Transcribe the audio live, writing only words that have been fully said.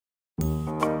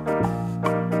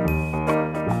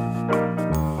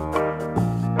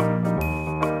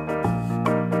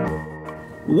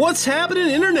What's happening,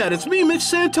 Internet? It's me,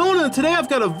 MITCHSANTONA, and today I've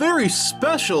got a very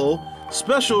special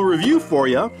review for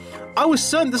you.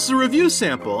 This is a review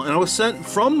sample, and I was sent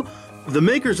from the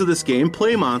makers of this game,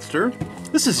 Play Monster.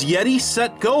 This is Yeti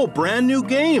Set Go, brand new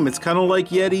game. It's kind of like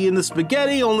Yeti and the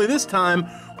Spaghetti, only this time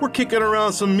we're kicking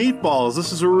around some meatballs.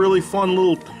 This is a really fun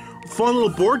little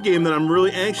board game that I'm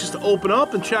really anxious to open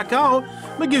up and check out.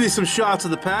 I'm gonna give you some shots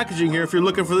of the packaging here if you're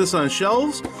looking for this on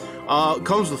shelves. It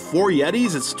comes with 4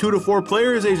 Yetis. It's 2 to 4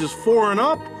 players, ages 4 and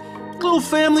up. Little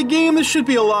family game. This should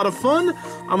be a lot of fun.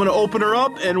 I'm gonna open her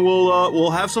up and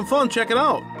we'll have some fun. Check it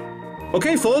out.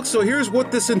 Okay, folks. So here's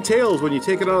what this entails when you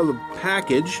take it out of the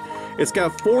package. It's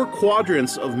got 4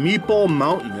 quadrants of Meatball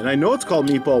Mountain, and I know it's called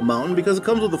Meatball Mountain because it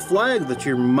comes with a flag that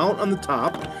you mount on the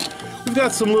top. We've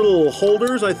got some little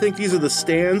holders. I think these are the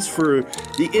stands for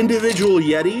the individual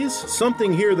Yetis.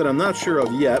 Something here that I'm not sure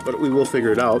of yet, but we will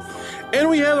figure it out. And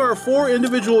we have our 4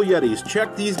 individual Yetis.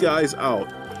 Check these guys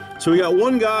out. So we got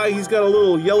one guy, he's got a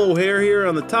little yellow hair here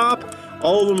on the top.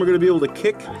 All of them are going to be able to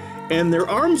kick, and their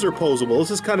arms are posable.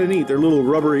 This is kind of neat. They're little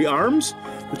rubbery arms,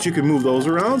 but you can move those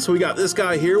around. So we got this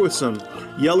guy here with some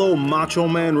yellow Macho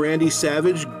Man Randy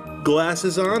Savage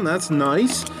glasses on. That's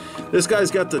nice. This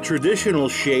guy's got the traditional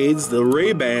shades, the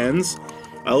Ray-Bans.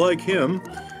 I like him.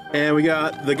 And we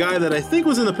got the guy that I think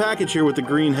was in the package here with the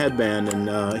green headband,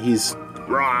 and he's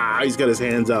got his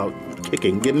hands out,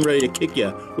 kicking, getting ready to kick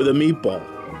you with a meatball.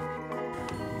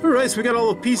 Alright, so we got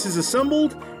all the pieces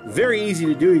assembled. Very easy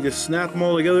to do. You just snap them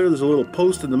all together. There's a little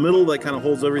post in the middle that kind of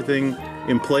holds everything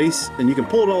in place, and you can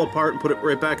pull it all apart and put it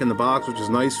right back in the box, which is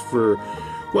nice for,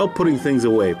 well, putting things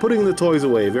away. Putting the toys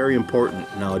away, very important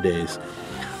nowadays.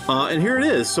 And here it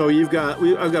is. So I've got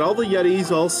all the Yetis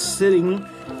all sitting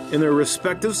in their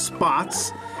respective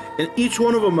spots, and each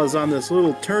one of them is on this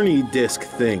little turny disc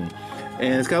thing.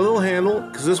 And it's got a little handle,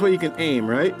 because this way you can aim,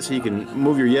 right? So you can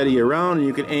move your Yeti around and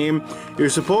you can aim. You're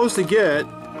supposed to get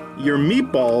your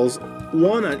meatballs,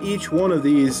 one on each one of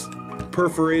these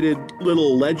perforated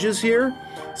little ledges here.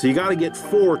 So you got to get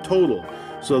 4 total.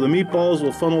 So the meatballs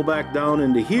will funnel back down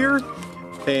into here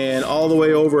and all the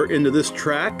way over into this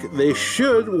track. They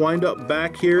should wind up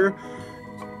back here,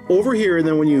 over here, and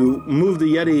then when you move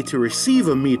the Yeti to receive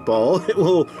a meatball, it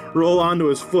will roll onto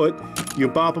his foot. You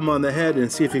bop him on the head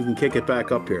and see if you can kick it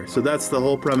back up here. So that's the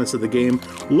whole premise of the game.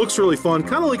 Looks really fun,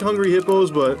 kind of like Hungry Hippos,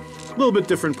 but a little bit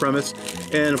different premise.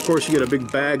 And of course you get a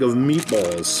big bag of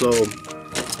meatballs. So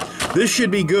this should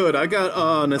be good. I got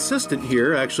an assistant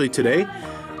here actually today.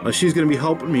 She's going to be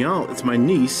helping me out. It's my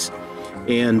niece,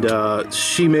 and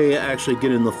she may actually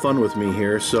get in the fun with me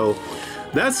here. So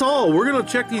that's all. We're going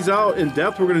to check these out in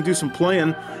depth. We're going to do some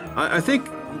playing. I think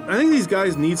these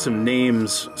guys need some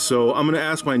names, so I'm going to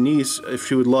ask my niece if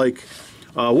she would like.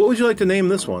 What would you like to name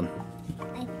this one?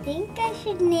 I think I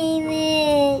should name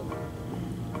it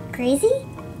Crazy.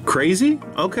 Crazy?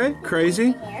 Okay,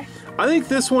 Crazy. I think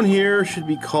this one here should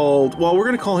be called, well, we're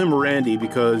going to call him Randy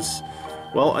because,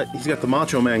 well, he's got the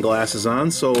Macho Man glasses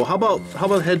on. So how about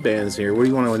headbands here? What do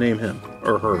you want to name him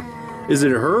or her? Is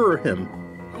it a her or him?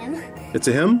 Him. It's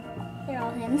a him? They're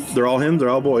all hims. They're all him? They're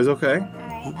all boys, okay.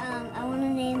 Alright, I want to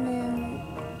name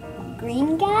him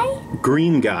Green Guy.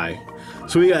 Green Guy.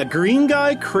 So we got Green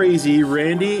Guy, Crazy,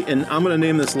 Randy, and I'm going to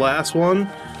name this last one,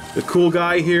 the cool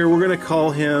guy here, we're going to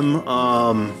call him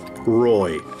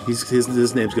Roy. His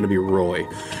name's going to be Roy.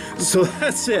 So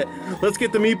that's it. Let's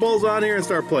get the meatballs on here and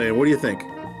start playing. What do you think?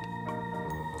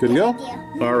 Good to go?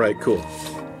 Yeah. Alright, cool.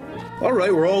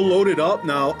 Alright, we're all loaded up.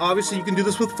 Now, obviously you can do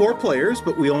this with 4 players,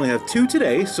 but we only have 2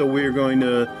 today, so we're going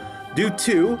to do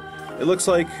 2. It looks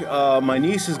like my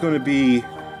niece is going to be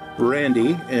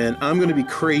Randy, and I'm going to be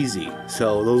Crazy.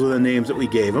 So those are the names that we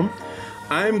gave them.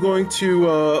 I'm going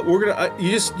to,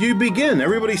 you begin.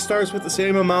 Everybody starts with the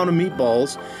same amount of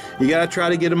meatballs. You got to try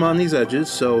to get them on these edges,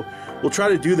 so we'll try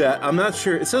to do that. I'm not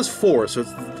sure. It says 4, so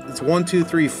it's 1, 2,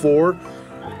 3, 4.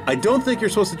 I don't think you're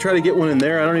supposed to try to get one in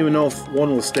there. I don't even know if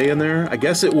one will stay in there. I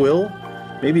guess it will.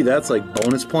 Maybe that's like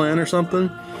bonus plan or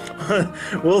something.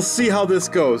 We'll see how this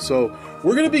goes. So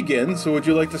we're going to begin. So would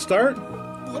you like to start?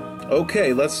 Yep.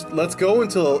 Okay, let's go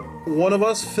until one of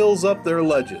us fills up their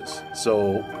ledges.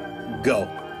 So go.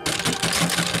 Oh,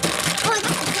 I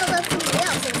thought I filled up somebody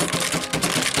else's.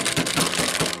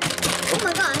 Oh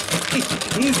my gosh.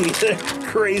 Easy there,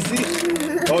 Crazy.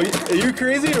 Oh, are you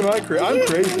crazy or am I crazy? I'm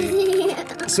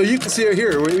crazy. So you can see it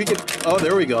here. We can. Oh,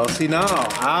 there we go. See now.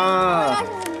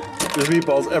 There's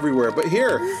meatballs everywhere. But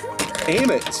here,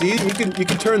 aim it. See, you can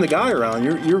turn the guy around.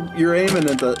 You're aiming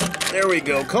at the. There we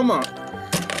go. Come on.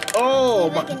 Oh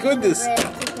my goodness.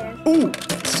 Ooh,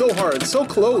 so hard, so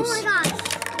close. Oh my gosh.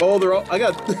 Oh, they're all, I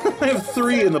have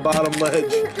 3 in the bottom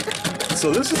ledge.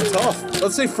 So this is tough.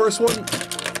 Let's say first one.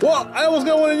 Whoa, I almost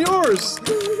got one in yours.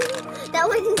 That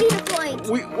wouldn't be the point.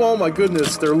 Oh my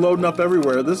goodness, they're loading up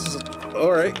everywhere. This is,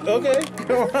 all right, okay.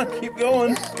 Come on, keep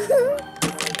going.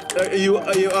 Are you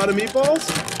out of meatballs?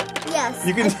 Yes.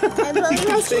 You can, I believe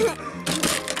I can.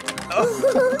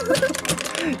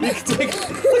 You can take,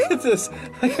 look at this.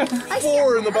 I got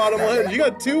 4 in the bottom ledge. You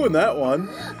got 2 in that one.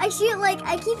 I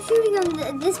keep shooting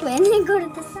them this way and then go to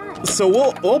the side.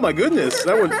 So oh my goodness,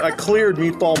 I cleared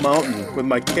Meatball Mountain with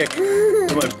my kick,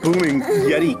 with my booming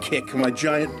Yeti kick, my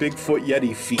giant Bigfoot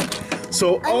Yeti feet.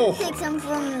 So, I'm gonna take some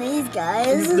from these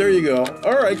guys. There you go.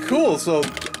 All right, cool. So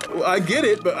I get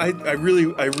it, but I really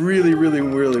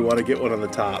want to get one on the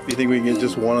top. You think we can get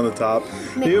just one on the top?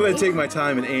 Maybe if I take my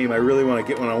time and aim, I really want to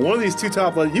get one on one of these 2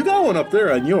 top ledges. You got one up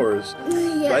there on yours.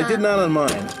 Yeah. But I did not on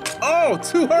mine. Oh,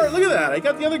 too hard. Look at that. I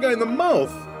got the other guy in the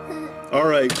mouth. All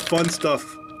right, fun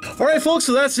stuff. All right, folks,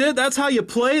 so that's it. That's how you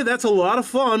play. That's a lot of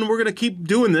fun. We're going to keep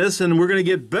doing this, and we're going to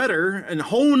get better and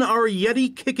hone our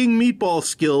Yeti kicking meatball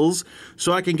skills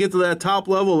so I can get to that top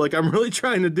level like I'm really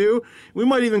trying to do. We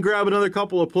might even grab another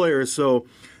couple of players. So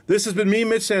this has been me,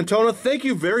 Mitch Santona. Thank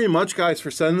you very much, guys,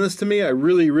 for sending this to me. I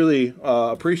really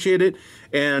appreciate it.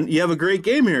 And you have a great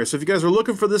game here. So if you guys are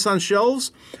looking for this on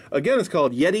shelves, again, it's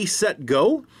called Yeti Set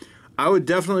Go. I would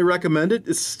definitely recommend it.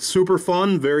 It's super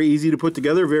fun, very easy to put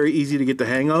together, very easy to get the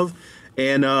hang of.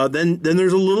 And then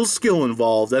there's a little skill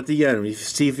involved at the end. You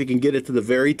see if you can get it to the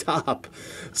very top.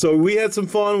 So we had some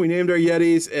fun. We named our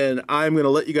Yetis, and I'm going to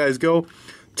let you guys go.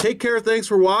 Take care. Thanks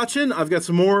for watching. I've got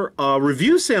some more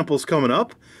review samples coming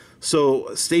up.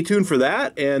 So stay tuned for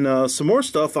that and some more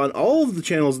stuff on all of the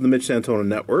channels in the Mitch Santona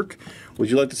Network.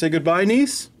 Would you like to say goodbye,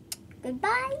 niece?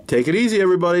 Goodbye. Take it easy,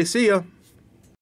 everybody. See ya.